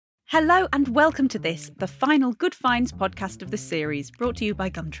Hello and welcome to this, the final Good Finds podcast of the series, brought to you by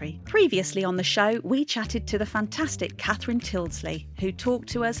Gumtree. Previously on the show, we chatted to the fantastic Catherine Tildesley, who talked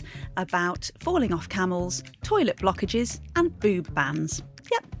to us about falling off camels, toilet blockages and boob bans.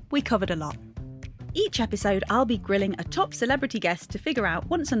 Yep, we covered a lot. Each episode, I'll be grilling a top celebrity guest to figure out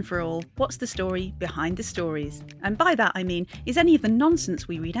once and for all what's the story behind the stories. And by that I mean, is any of the nonsense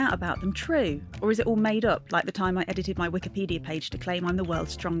we read out about them true? Or is it all made up, like the time I edited my Wikipedia page to claim I'm the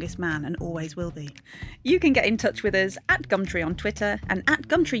world's strongest man and always will be? You can get in touch with us at Gumtree on Twitter and at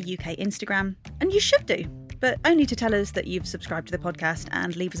Gumtree UK Instagram. And you should do, but only to tell us that you've subscribed to the podcast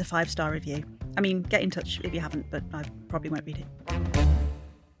and leave us a 5-star review. I mean, get in touch if you haven't, but I probably won't read it.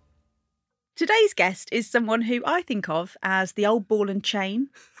 Today's guest is someone who I think of as the old ball and chain,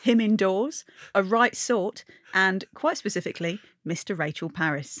 him indoors, a right sort, and quite specifically, Mr. Rachel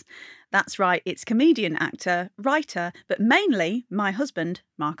Parris. That's right, it's comedian, actor, writer, but mainly my husband,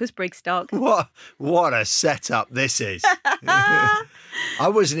 Marcus Brigstock. What a setup this is. I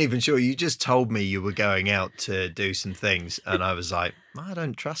wasn't even sure. You just told me you were going out to do some things, and I was like, I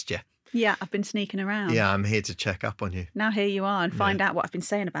don't trust you. Yeah, I've been sneaking around. Yeah, I'm here to check up on you. Now here you are and find out what I've been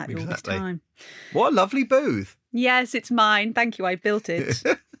saying about you all this time. What a lovely booth. Yes, it's mine. Thank you, I built it.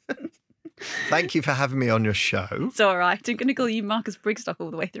 Thank you for having me on your show. It's all right. I'm going to call you Marcus Brigstock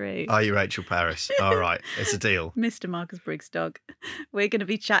all the way through. Are you Rachel Parris? All right, it's a deal. Mr. Marcus Brigstock. We're going to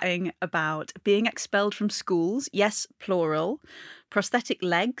be chatting about being expelled from schools, yes, plural, prosthetic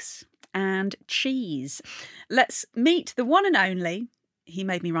legs and cheese. Let's meet the one and only... He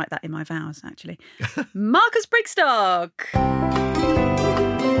made me write that in my vows, actually. Marcus Brigstock.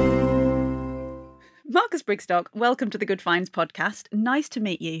 Marcus Brigstock, welcome to the Good Finds podcast. Nice to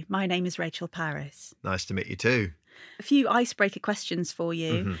meet you. My name is Rachel Parris. Nice to meet you too. A few icebreaker questions for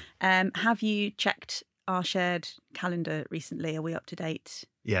you. Have you checked our shared calendar recently? Are we up to date?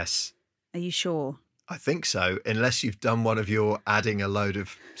 Yes. Are you sure? I think so, unless you've done one of your adding a load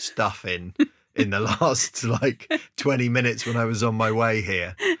of stuff in the last 20 minutes when I was on my way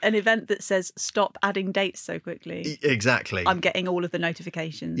here. An event that says stop adding dates so quickly. Exactly. I'm getting all of the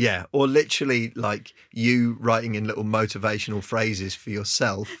notifications. Yeah, or literally you writing in little motivational phrases for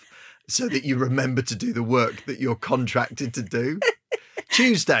yourself so that you remember to do the work that you're contracted to do.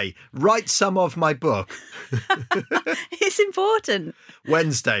 Tuesday, write some of my book. It's important.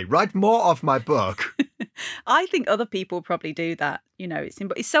 Wednesday, write more of my book. I think other people probably do that. You know,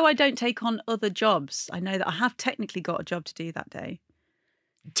 it's so I don't take on other jobs. I know that I have technically got a job to do that day.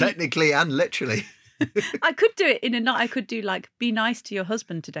 Technically and literally. I could do it in a night. I could do be nice to your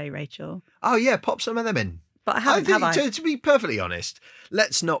husband today, Rachel. Oh, yeah, pop some of them in. But I haven't, have I? To be perfectly honest,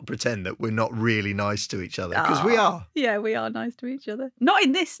 let's not pretend that we're not really nice to each other, because we are. Yeah, we are nice to each other. Not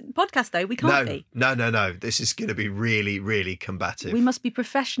in this podcast, though. We can't be. No. This is going to be really, really combative. We must be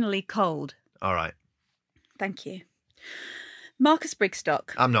professionally cold. All right. Thank you. Marcus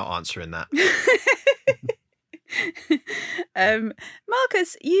Brigstock. I'm not answering that.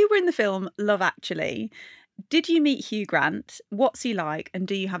 Marcus, you were in the film Love Actually. Did you meet Hugh Grant? What's he like? And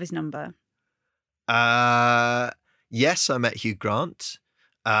do you have his number? Yes, I met Hugh Grant.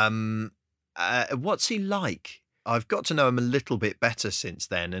 What's he like? I've got to know him a little bit better since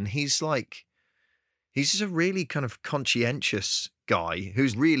then. And he's just a really kind of conscientious guy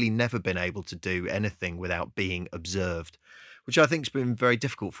who's really never been able to do anything without being observed, which I think's been very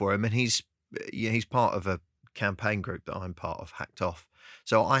difficult for him. And he's part of a campaign group that I'm part of, Hacked Off.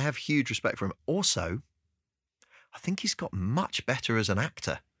 So I have huge respect for him. Also, I think he's got much better as an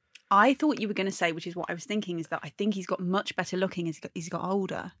actor. I thought you were going to say, which is what I was thinking, is that I think he's got much better looking as he's got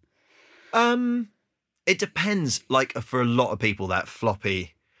older. It depends. For a lot of people, that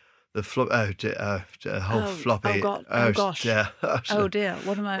floppy... floppy. Oh, God. Oh, gosh. Yeah. Oh, dear.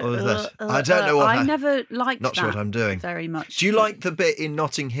 What am I... I don't know what... I never liked not sure what I'm doing. Very much. Do you like the bit in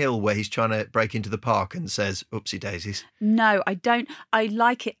Notting Hill where he's trying to break into the park and says, oopsie daisies? No, I don't. I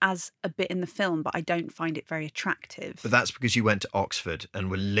like it as a bit in the film, but I don't find it very attractive. But that's because you went to Oxford and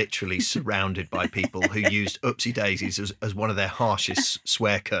were literally surrounded by people who used oopsie daisies as one of their harshest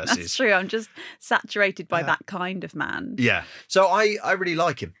swear curses. That's true. I'm just saturated by that kind of man. Yeah. So I really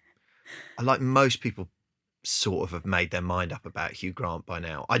like him. I like most people sort of have made their mind up about Hugh Grant by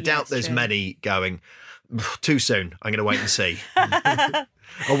now. I doubt there's many going, too soon, I'm going to wait and see.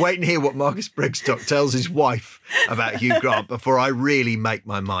 I'll wait and hear what Marcus Brigstock tells his wife about Hugh Grant before I really make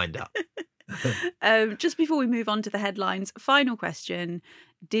my mind up. Just before we move on to the headlines, final question.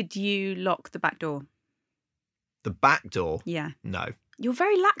 Did you lock the back door? The back door? Yeah. No. You're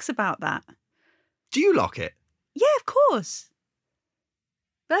very lax about that. Do you lock it? Yeah, of course.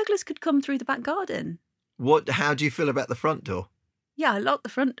 Burglars could come through the back garden. How do you feel about the front door? Yeah, I lock the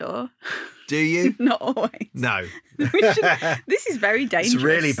front door. Do you? Not always. No. This is very dangerous. It's a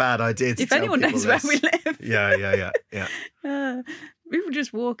really bad idea to If tell anyone people knows where this. we live. Yeah. People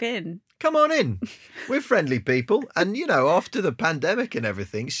just walk in. Come on in. We're friendly people. And, after the pandemic and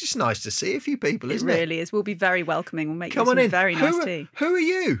everything, it's just nice to see a few people, isn't it? It really is. We'll be very welcoming. We'll make Come you on some in. very nice tea. Who are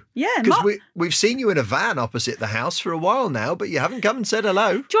you? Yeah, Because we've seen you in a van opposite the house for a while now, but you haven't come and said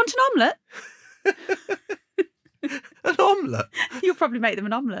hello. Do you want an omelette? An omelette? You'll probably make them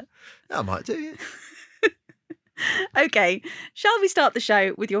an omelette. I might do, yeah. Okay, shall we start the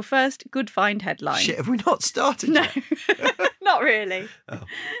show with your first good find headline? Shit, have we not started No, yet? not really. Oh.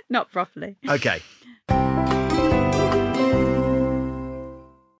 Not properly. Okay.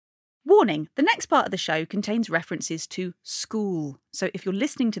 Warning, the next part of the show contains references to school. So if you're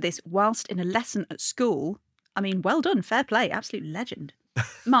listening to this whilst in a lesson at school, I mean, well done, fair play, absolute legend.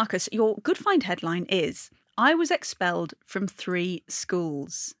 Marcus, your good find headline is, I was expelled from 3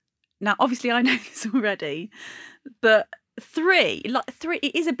 schools. Now, obviously, I know this already, but 3,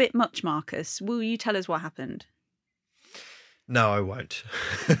 it is a bit much, Marcus. Will you tell us what happened? No, I won't.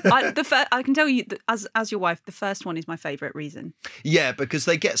 I can tell you that as your wife, the first one is my favourite reason. Yeah, because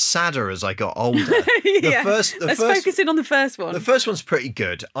they get sadder as I got older. Let's focus in on the first one. The first one's pretty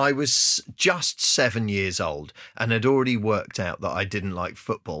good. I was just 7 years old and had already worked out that I didn't like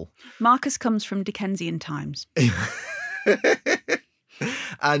football. Marcus comes from Dickensian times.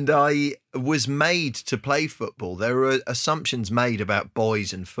 And I was made to play football. There are assumptions made about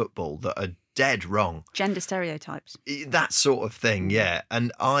boys and football that are dead wrong. Gender stereotypes. That sort of thing, yeah.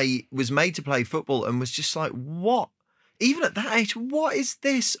 And I was made to play football and was just like, what? Even at that age, what is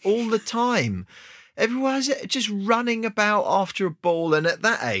this all the time? Everyone's just running about after a ball. And at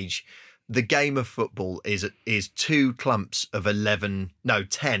that age, the game of football is 2 clumps of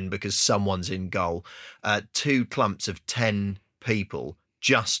 10, because someone's in goal. 2 clumps of 10 people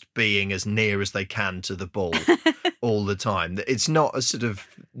just being as near as they can to the ball all the time. It's not a sort of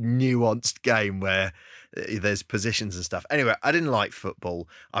nuanced game where there's positions and stuff. Anyway, I didn't like football.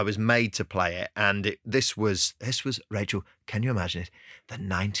 I was made to play it, and this was Rachel, can you imagine it? The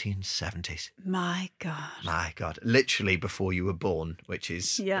 1970s. My God, literally before you were born, which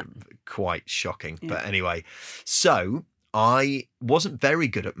is quite shocking. Yeah. But anyway, so I wasn't very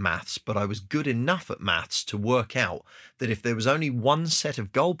good at maths, but I was good enough at maths to work out that if there was only one set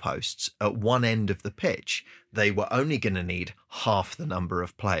of goalposts at one end of the pitch, they were only going to need half the number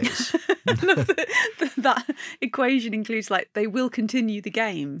of players. That equation includes, they will continue the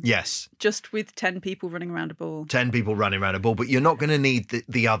game. Yes. Just with 10 people running around a ball. 10 people running around a ball, but you're not going to need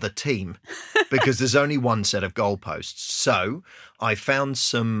the other team because there's only one set of goalposts. So I found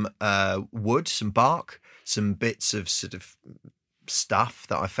some wood, some bark, some bits of sort of stuff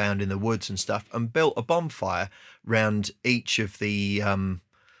that I found in the woods and stuff, and built a bonfire round each of the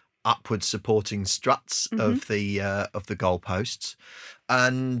upward supporting struts of the goalposts,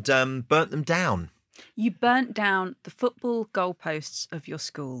 and burnt them down. You burnt down the football goalposts of your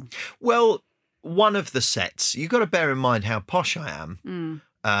school. Well, one of the sets. You've got to bear in mind how posh I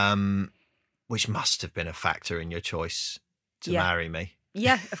am, which must have been a factor in your choice to marry me.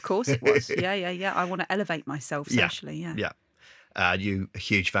 Yeah, of course it was. Yeah. I want to elevate myself socially, yeah. You a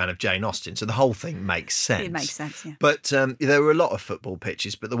huge fan of Jane Austen, so the whole thing makes sense. It makes sense, yeah. But there were a lot of football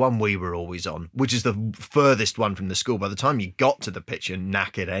pitches, but the one we were always on, which is the furthest one from the school, by the time you got to the pitch, you're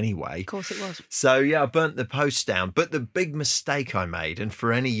knackered anyway. Of course it was. So, yeah, I burnt the posts down. But the big mistake I made, and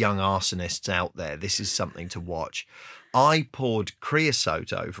for any young arsonists out there, this is something to watch, I poured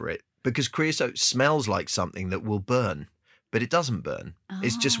creosote over it, because creosote smells like something that will burn. But it doesn't burn.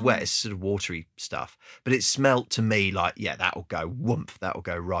 It's just wet. It's sort of watery stuff. But it smelt to me like, that'll go whoomph. That'll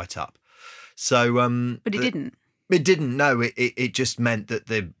go right up. So, but it didn't. It didn't. No, it just meant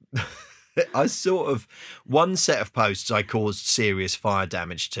that I sort of, one set of posts I caused serious fire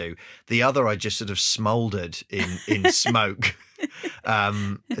damage to. The other I just sort of smouldered in smoke.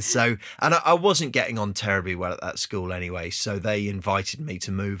 And I wasn't getting on terribly well at that school anyway. So they invited me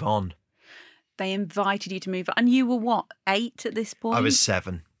to move on. They invited you to move on. And you were what, 8 at this point? I was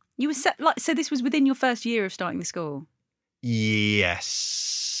 7. You were so this was within your first year of starting the school?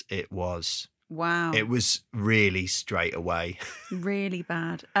 Yes, it was. Wow. It was really straight away. Really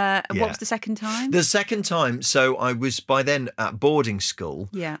bad. What was the second time? The second time, so I was by then at boarding school.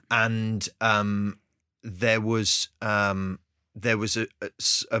 Yeah. And there was a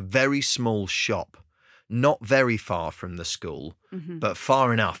very small shop, not very far from the school, but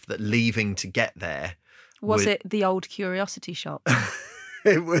far enough that leaving to get there. Was it the old curiosity shop?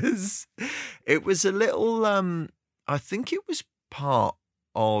 It was a little, I think it was part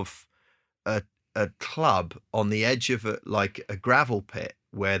of a club on the edge of a gravel pit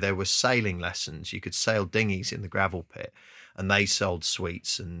where there were sailing lessons. You could sail dinghies in the gravel pit, and they sold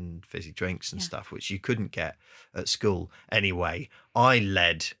sweets and fizzy drinks and stuff, which you couldn't get at school. Anyway,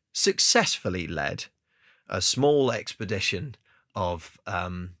 I successfully led a small expedition of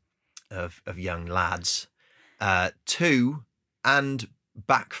young lads to and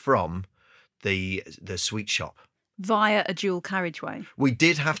back from the sweet shop. Via a dual carriageway. We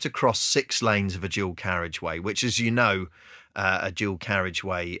did have to cross 6 lanes of a dual carriageway, which, as you know, a dual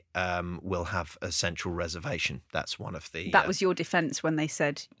carriageway will have a central reservation. That's one of the... That was your defence when they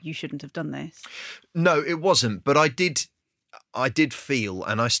said you shouldn't have done this? No, it wasn't. But I did feel,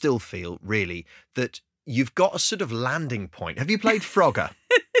 and I still feel, really, that you've got a sort of landing point. Have you played Frogger?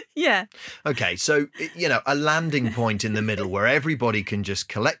 Yeah. Okay, so, a landing point in the middle where everybody can just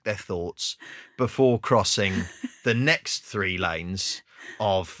collect their thoughts before crossing the next 3 lanes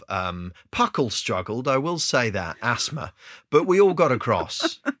of Puckle struggled, I will say that, asthma, but we all got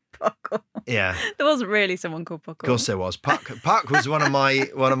across. Puckle. Yeah. There wasn't really someone called Puckle. Of course there was. Puck was one of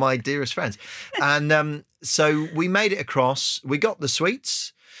my dearest friends. And so we made it across, we got the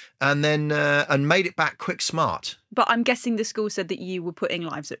sweets, and then and made it back quick smart. But I'm guessing the school said that you were putting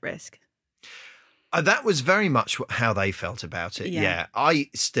lives at risk. That was very much how they felt about it. Yeah. I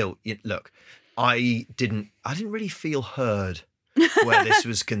still look. I didn't really feel heard where this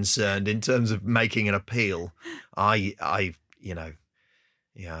was concerned in terms of making an appeal. Yeah.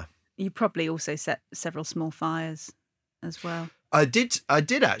 You probably also set several small fires as well. I did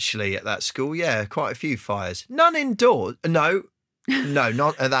actually at that school. Yeah, quite a few fires. None indoors. No,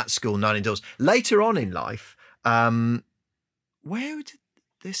 not at that school. None indoors. Later on in life, where did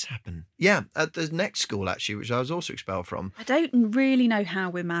this happen? Yeah, at the next school actually, which I was also expelled from. I don't really know how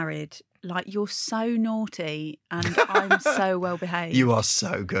we're married. Like, you're so naughty and I'm so well behaved. You are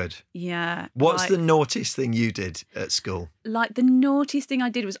so good. Yeah. What's the naughtiest thing you did at school? Like, the naughtiest thing I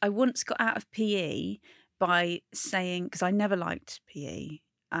did was I once got out of PE by saying, because I never liked PE,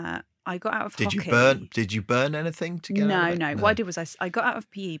 I got out of hockey. Did you burn anything to get out of it? No. What I did was I got out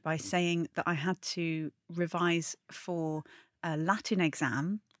of PE by saying that I had to revise for a Latin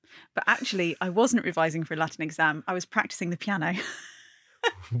exam, but actually I wasn't revising for a Latin exam. I was practicing the piano.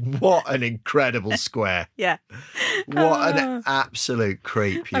 What an incredible square. Yeah. What an absolute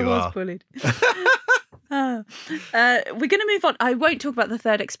creep you are. I was bullied. We're going to move on. I won't talk about the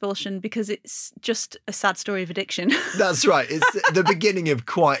third expulsion because it's just a sad story of addiction. That's right. It's the beginning of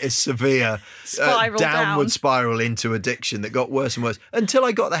quite a severe downward spiral into addiction that got worse and worse until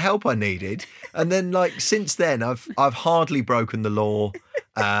I got the help I needed. And then, since then, I've hardly broken the law.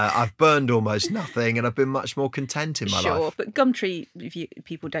 I've burned almost nothing, and I've been much more content in my life. Sure, but Gumtree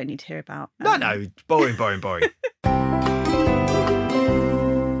people don't need to hear about. No, boring.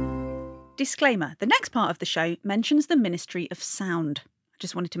 Disclaimer, the next part of the show mentions the Ministry of Sound. I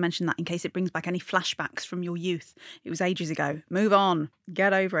just wanted to mention that in case it brings back any flashbacks from your youth. It was ages ago. Move on.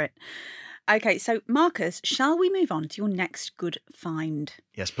 Get over it. Okay, so Marcus, shall we move on to your next good find?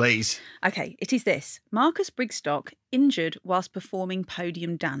 Yes, please. Okay, it is this. Marcus Brigstock injured whilst performing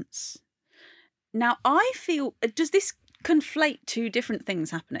podium dance. Now, I feel, does this conflate 2 different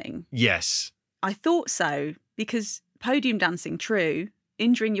things happening? Yes. I thought so, because podium dancing, true.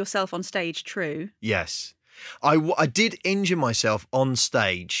 Injuring yourself on stage, true. Yes. I did injure myself on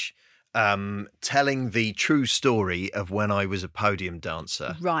stage telling the true story of when I was a podium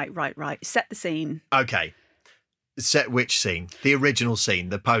dancer. Right. Set the scene. Okay. Set which scene? The original scene,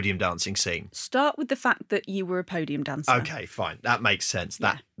 the podium dancing scene. Start with the fact that you were a podium dancer. Okay, fine. That makes sense.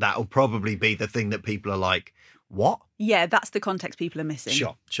 That'll probably be the thing that people are like, what? Yeah, that's the context people are missing.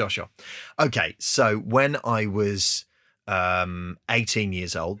 Sure. Okay, so when I was 18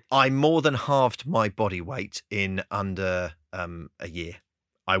 years old, I more than halved my body weight in under a year.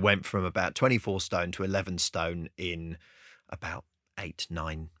 I went from about 24 stone to 11 stone in about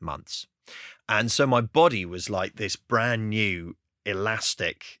 8-9 months. And so my body was like this brand new,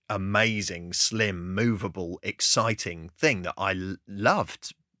 elastic, amazing, slim, movable, exciting thing that I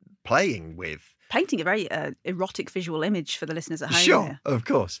loved playing with. Painting a very erotic visual image for the listeners at home. Sure, here. Of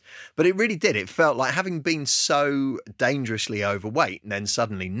course. But it really did. It felt like, having been so dangerously overweight and then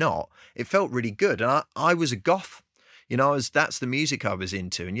suddenly not, it felt really good. And I was a goth. That's the music I was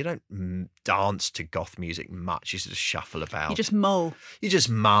into. And you don't dance to goth music much. You sort of shuffle about. You just mull. You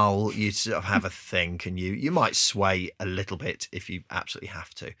sort of have a think, and you might sway a little bit if you absolutely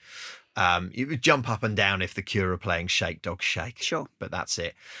have to. You would jump up and down if the Cure are playing Shake Dog Shake. Sure. But that's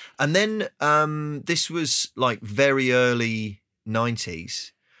it. And then this was like very early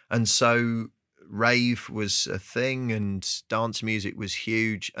 90s. And so rave was a thing and dance music was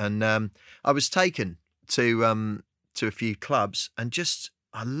huge. And I was taken to a few clubs and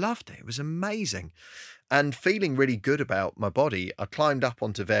I loved it. It was amazing. And feeling really good about my body, I climbed up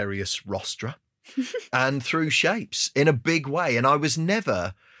onto various rostra and threw shapes in a big way. And I was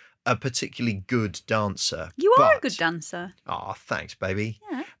never a particularly good dancer. You are a good dancer. Oh, thanks, baby.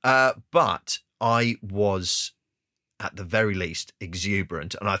 Yeah. But I was, at the very least,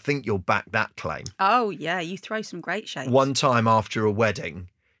 exuberant. And I think you'll back that claim. Oh, yeah. You throw some great shapes. One time after a wedding,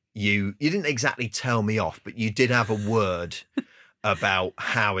 you didn't exactly tell me off, but you did have a word about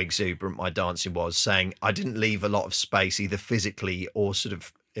how exuberant my dancing was, saying I didn't leave a lot of space either physically or sort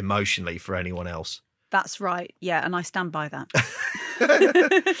of emotionally for anyone else. That's right. Yeah, and I stand by that.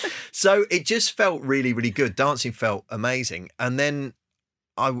 So it just felt really, really good. Dancing felt amazing. And then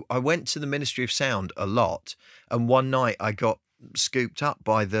I went to the Ministry of Sound a lot. And one night I got scooped up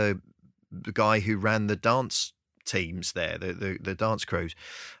by the guy who ran the dance teams there, the dance crews.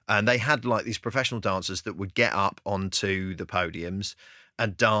 And they had like these professional dancers that would get up onto the podiums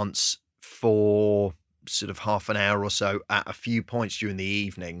and dance for sort of half an hour or so at a few points during the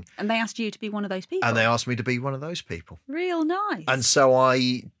evening. And they asked you to be one of those people? And they asked me to be one of those people. Real nice. And so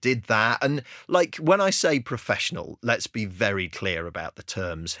I did that. And like when I say professional, let's be very clear about the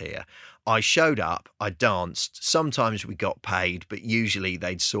terms here. I showed up, I danced. Sometimes we got paid, but usually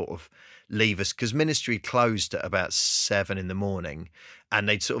they'd sort of leave us because Ministry closed at about 7 a.m. and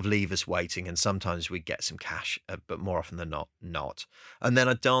they'd sort of leave us waiting. And sometimes we'd get some cash, but more often than not. And then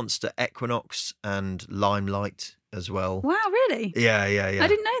I danced at Equinox and Limelight as well. Wow, really? Yeah. I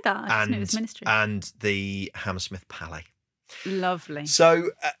didn't know that. I just knew it was Ministry. And the Hammersmith Palais. Lovely.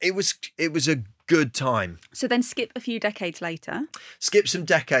 So it was a good time. So then skip a few decades later. Skip some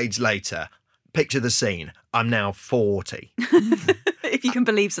decades later. Picture the scene. I'm now 40. If you can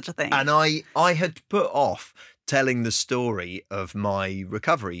believe such a thing. And I had put off telling the story of my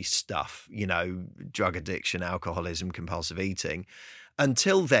recovery stuff, drug addiction, alcoholism, compulsive eating,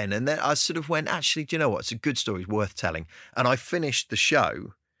 until then. And then I sort of went, actually, do you know what? It's a good story, it's worth telling. And I finished the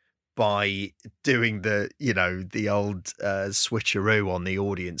show by doing the old switcheroo on the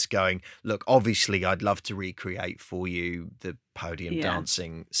audience going, look, obviously I'd love to recreate for you the podium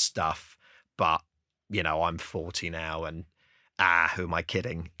dancing stuff, but, I'm 40 now and who am I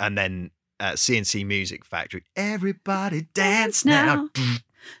kidding? And then CNC Music Factory, everybody dance now.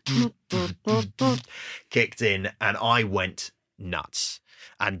 Kicked in and I went nuts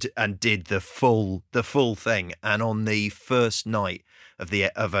and did the full thing. And on the first night of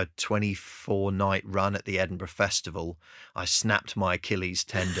a 24-night run at the Edinburgh Festival, I snapped my Achilles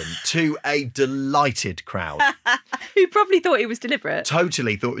tendon to a delighted crowd. Who probably thought it was deliberate.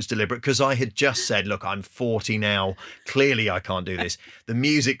 Totally thought it was deliberate because I had just said, look, I'm 40 now. Clearly I can't do this. The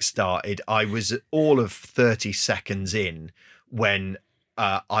music started. I was all of 30 seconds in when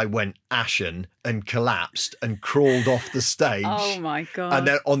I went ashen and collapsed and crawled off the stage. Oh, my God. And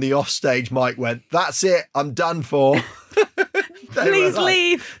then on the offstage mic went, that's it, I'm done for. Please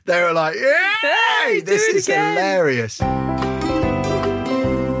leave. They were like, yay, this is hilarious.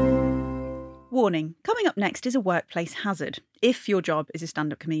 Warning, coming up next is a workplace hazard. If your job is a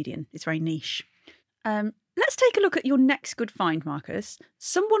stand-up comedian, it's very niche. Let's take a look at your next good find, Marcus.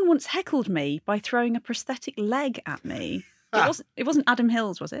 Someone once heckled me by throwing a prosthetic leg at me. It wasn't Adam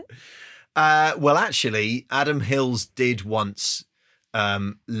Hills, was it? Well, actually, Adam Hills did once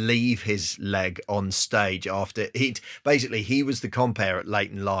leave his leg on stage after he was the compere at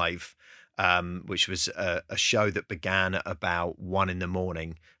Leighton Live, which was a show that began at about 1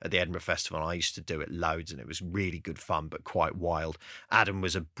 a.m. at the Edinburgh Festival. I used to do it loads and it was really good fun, but quite wild. Adam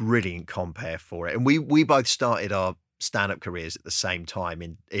was a brilliant compere for it. And we both started our stand-up careers at the same time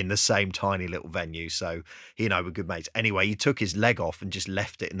in the same tiny little venue. So he and I were good mates. Anyway, he took his leg off and just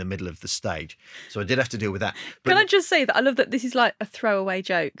left it in the middle of the stage. So I did have to deal with that. But, can I just say that I love that this is like a throwaway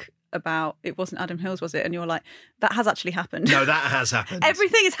joke about it wasn't Adam Hills, was it? And you're like, that has actually happened. No, that has happened.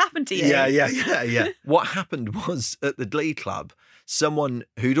 Everything has happened to you. Yeah. What happened was at the Glee Club, someone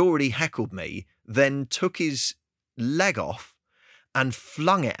who'd already heckled me then took his leg off and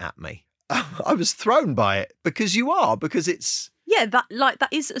flung it at me. I was thrown by it because it's... Yeah, that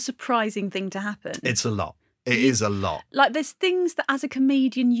is a surprising thing to happen. It's a lot. It is a lot. Like there's things that as a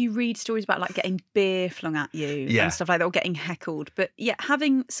comedian you read stories about, like getting beer flung at you and stuff like that, or getting heckled. But yeah,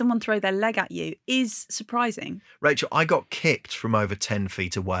 having someone throw their leg at you is surprising. Rachel, I got kicked from over 10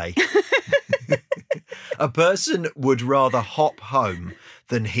 feet away. A person would rather hop home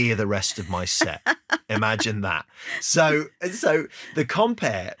than hear the rest of my set. Imagine that. So the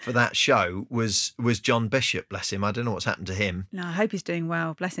compere for that show was John Bishop, bless him. I don't know what's happened to him. No, I hope he's doing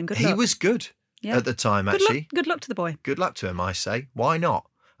well. Bless him. Good luck. He was good. Yeah. at the time, actually. Good luck to the boy. Good luck to him, I say. Why not?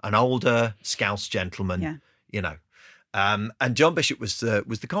 An older Scouse gentleman, Yeah. you know. And John Bishop was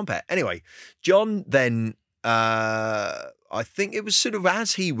the compere. Anyway, John then, I think it was sort of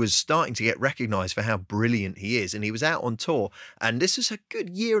as he was starting to get recognised for how brilliant he is, and he was out on tour, and this was a good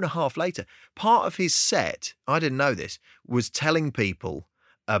year and a half later, part of his set, I didn't know this, was telling people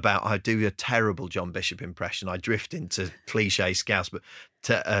about, I do a terrible John Bishop impression, I drift into cliche Scouse, but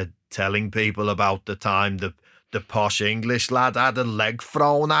telling people about the time the posh English lad had a leg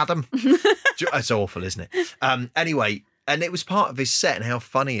thrown at him. It's awful, isn't it? Anyway, and it was part of his set and how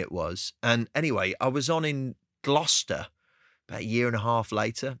funny it was. And anyway, I was on in Gloucester about a year and a half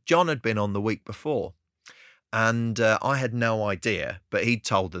later. John had been on the week before. And I had no idea, but he'd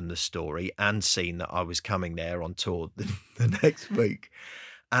told them the story and seen that I was coming there on tour the next week.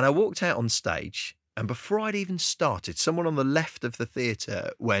 And I walked out on stage, and before I'd even started, someone on the left of the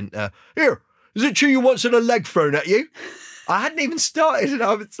theatre went, "Here, is it true you once had a leg thrown at you?" I hadn't even started, and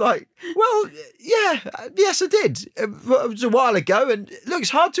I was like, "Well, yeah, yes, I did. It was a while ago, and look, it's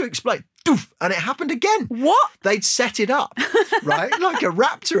hard to explain." Doof, and it happened again. What? They'd set it up, right? Like a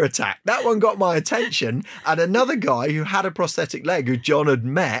raptor attack. That one got my attention. And another guy who had a prosthetic leg who John had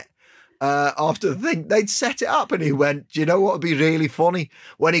met after the thing, they'd set it up, and he went, "Do you know what would be really funny?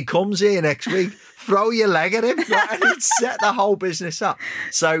 When he comes here next week, throw your leg at him." And he'd set the whole business up.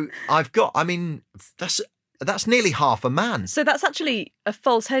 So that's nearly half a man. So that's actually a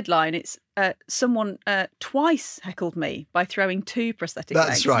false headline. It's someone twice heckled me by throwing 2 prosthetic legs.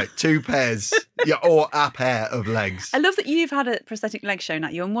 That's right, 2 pairs, or a pair of legs. I love that you've had a prosthetic leg shown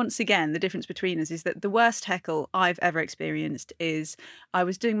at you. And once again, the difference between us is that the worst heckle I've ever experienced is I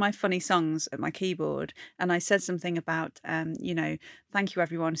was doing my funny songs at my keyboard, and I said something about, "Thank you,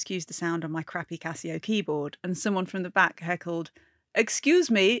 everyone, excuse the sound on my crappy Casio keyboard." And someone from the back heckled,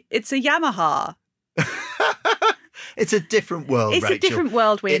 "Excuse me, it's a Yamaha." It's a different world, It's Rachel. a different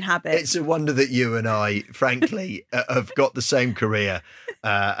world we inhabit. It's a wonder that you and I, frankly, have got the same career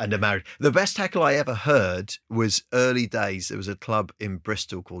and are married. The best heckle I ever heard was early days. There was a club in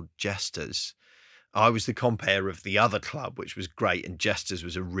Bristol called Jesters. I was the compere of the other club, which was great, and Jesters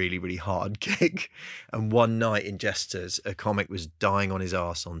was a really, really hard gig. And one night in Jesters, a comic was dying on his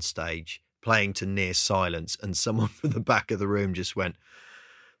arse on stage, playing to near silence, and someone from the back of the room just went,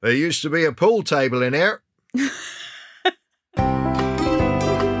 "There used to be a pool table in here."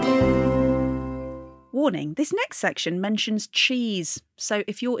 Warning, this next section mentions cheese. So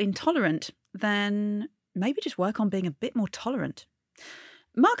if you're intolerant, then maybe just work on being a bit more tolerant.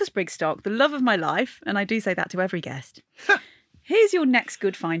 Marcus Brigstock, the love of my life, and I do say that to every guest. Here's your next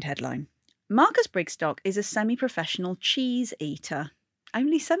good find headline. Marcus Brigstock is a semi-professional cheese eater.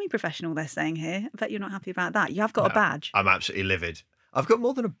 Only semi-professional, they're saying here. I bet you're not happy about that. You have got a badge. I'm absolutely livid. I've got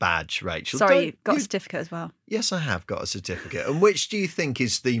more than a badge, Rachel. Sorry, you've got a certificate as well. Yes, I have got a certificate. And which do you think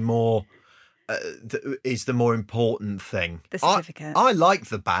is the more important thing? The certificate. I like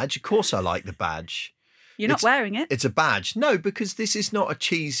the badge. Of course I like the badge. You're not wearing it? It's a badge. No, because this is not a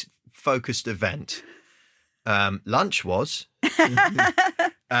cheese-focused event. Lunch was.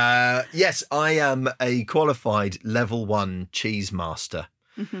 Yes, I am a qualified level 1 cheese master.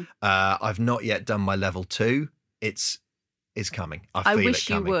 Mm-hmm. I've not yet done my level 2. It's coming. I wish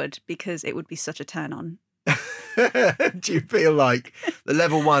you would, because it would be such a turn on. Do you feel like the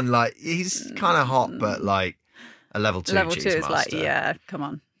level 1, like, he's kind of hot, but like a level 2 level cheese 2 is master. like, yeah, come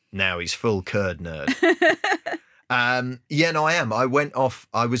on. Now he's full curd nerd. I am. I went off.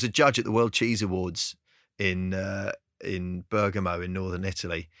 I was a judge at the World Cheese Awards in Bergamo in northern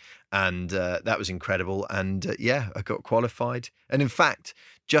Italy, and that was incredible. And I got qualified. And in fact,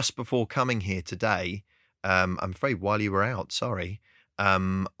 just before coming here today, I'm afraid while you were out,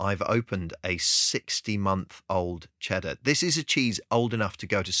 I've opened a 60-month-old cheddar. This is a cheese old enough to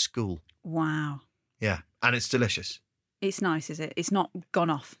go to school. Wow. Yeah, and it's delicious. It's nice, is it? It's not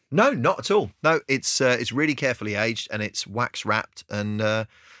gone off. No, not at all. No, it's really carefully aged, and it's wax wrapped, and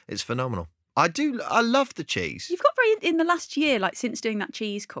it's phenomenal. I love the cheese. You've got in the last year, like since doing that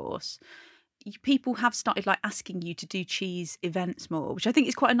cheese course, people have started like asking you to do cheese events more, which I think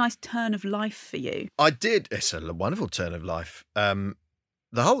is quite a nice turn of life for you. I did. It's a wonderful turn of life. The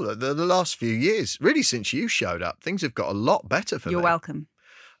last few years, really since you showed up, things have got a lot better for me. You're welcome.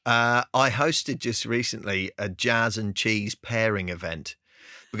 I hosted just recently a jazz and cheese pairing event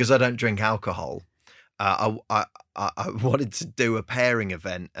because I don't drink alcohol. I wanted to do a pairing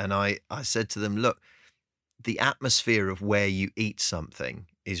event, and I said to them, look, the atmosphere of where you eat something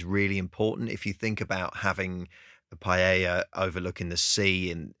is really important. If you think about having a paella overlooking the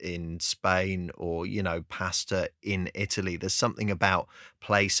sea in Spain, or, you know, pasta in Italy. There's something about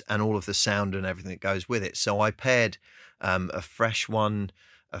place and all of the sound and everything that goes with it. So I paired a fresh one,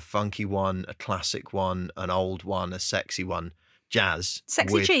 a funky one, a classic one, an old one, a sexy one, jazz.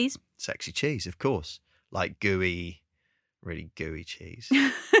 Sexy cheese? Sexy cheese, of course. Like gooey, really gooey cheese.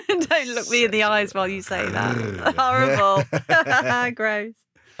 Don't look me in the eyes while you say that. Horrible. Gross.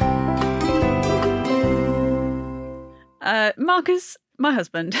 Marcus, my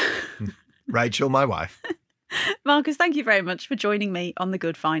husband. Rachel, my wife. Marcus, thank you very much for joining me on the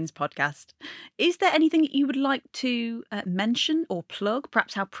Good Finds podcast. Is there anything you would like to mention or plug?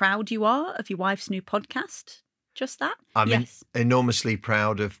 Perhaps how proud you are of your wife's new podcast? Just that? I'm enormously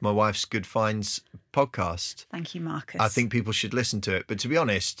proud of my wife's Good Finds podcast. Thank you, Marcus. I think people should listen to it. But to be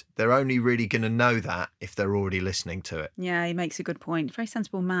honest, they're only really going to know that if they're already listening to it. Yeah, he makes a good point. Very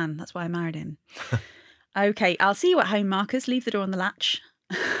sensible man. That's why I married him. Okay, I'll see you at home, Marcus. Leave the door on the latch.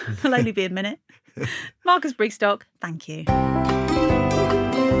 It'll only be a minute. Marcus Brigstock, thank you.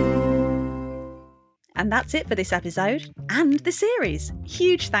 And that's it for this episode and the series.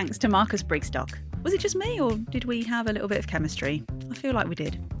 Huge thanks to Marcus Brigstock. Was it just me, or did we have a little bit of chemistry? I feel like we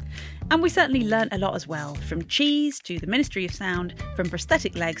did. And we certainly learnt a lot as well, from cheese to the Ministry of Sound, from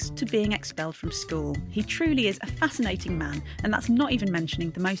prosthetic legs to being expelled from school. He truly is a fascinating man, and that's not even mentioning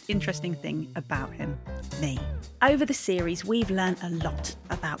the most interesting thing about him, me. Over the series, we've learnt a lot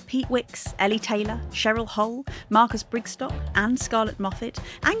about Pete Wicks, Ellie Taylor, Cheryl Hole, Marcus Brigstock, and Scarlett Moffat,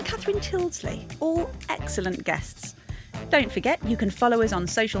 and Catherine Tildesley, all excellent guests. Don't forget, you can follow us on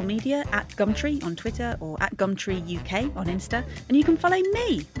social media at Gumtree on Twitter or at Gumtree UK on Insta. And you can follow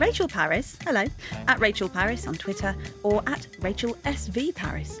me, Rachel Paris, hello, at Rachel Paris on Twitter or at Rachel SV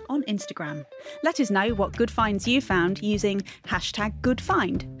Paris on Instagram. Let us know what good finds you found using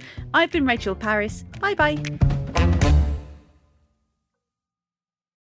 #GoodFind. I've been Rachel Paris. Bye bye.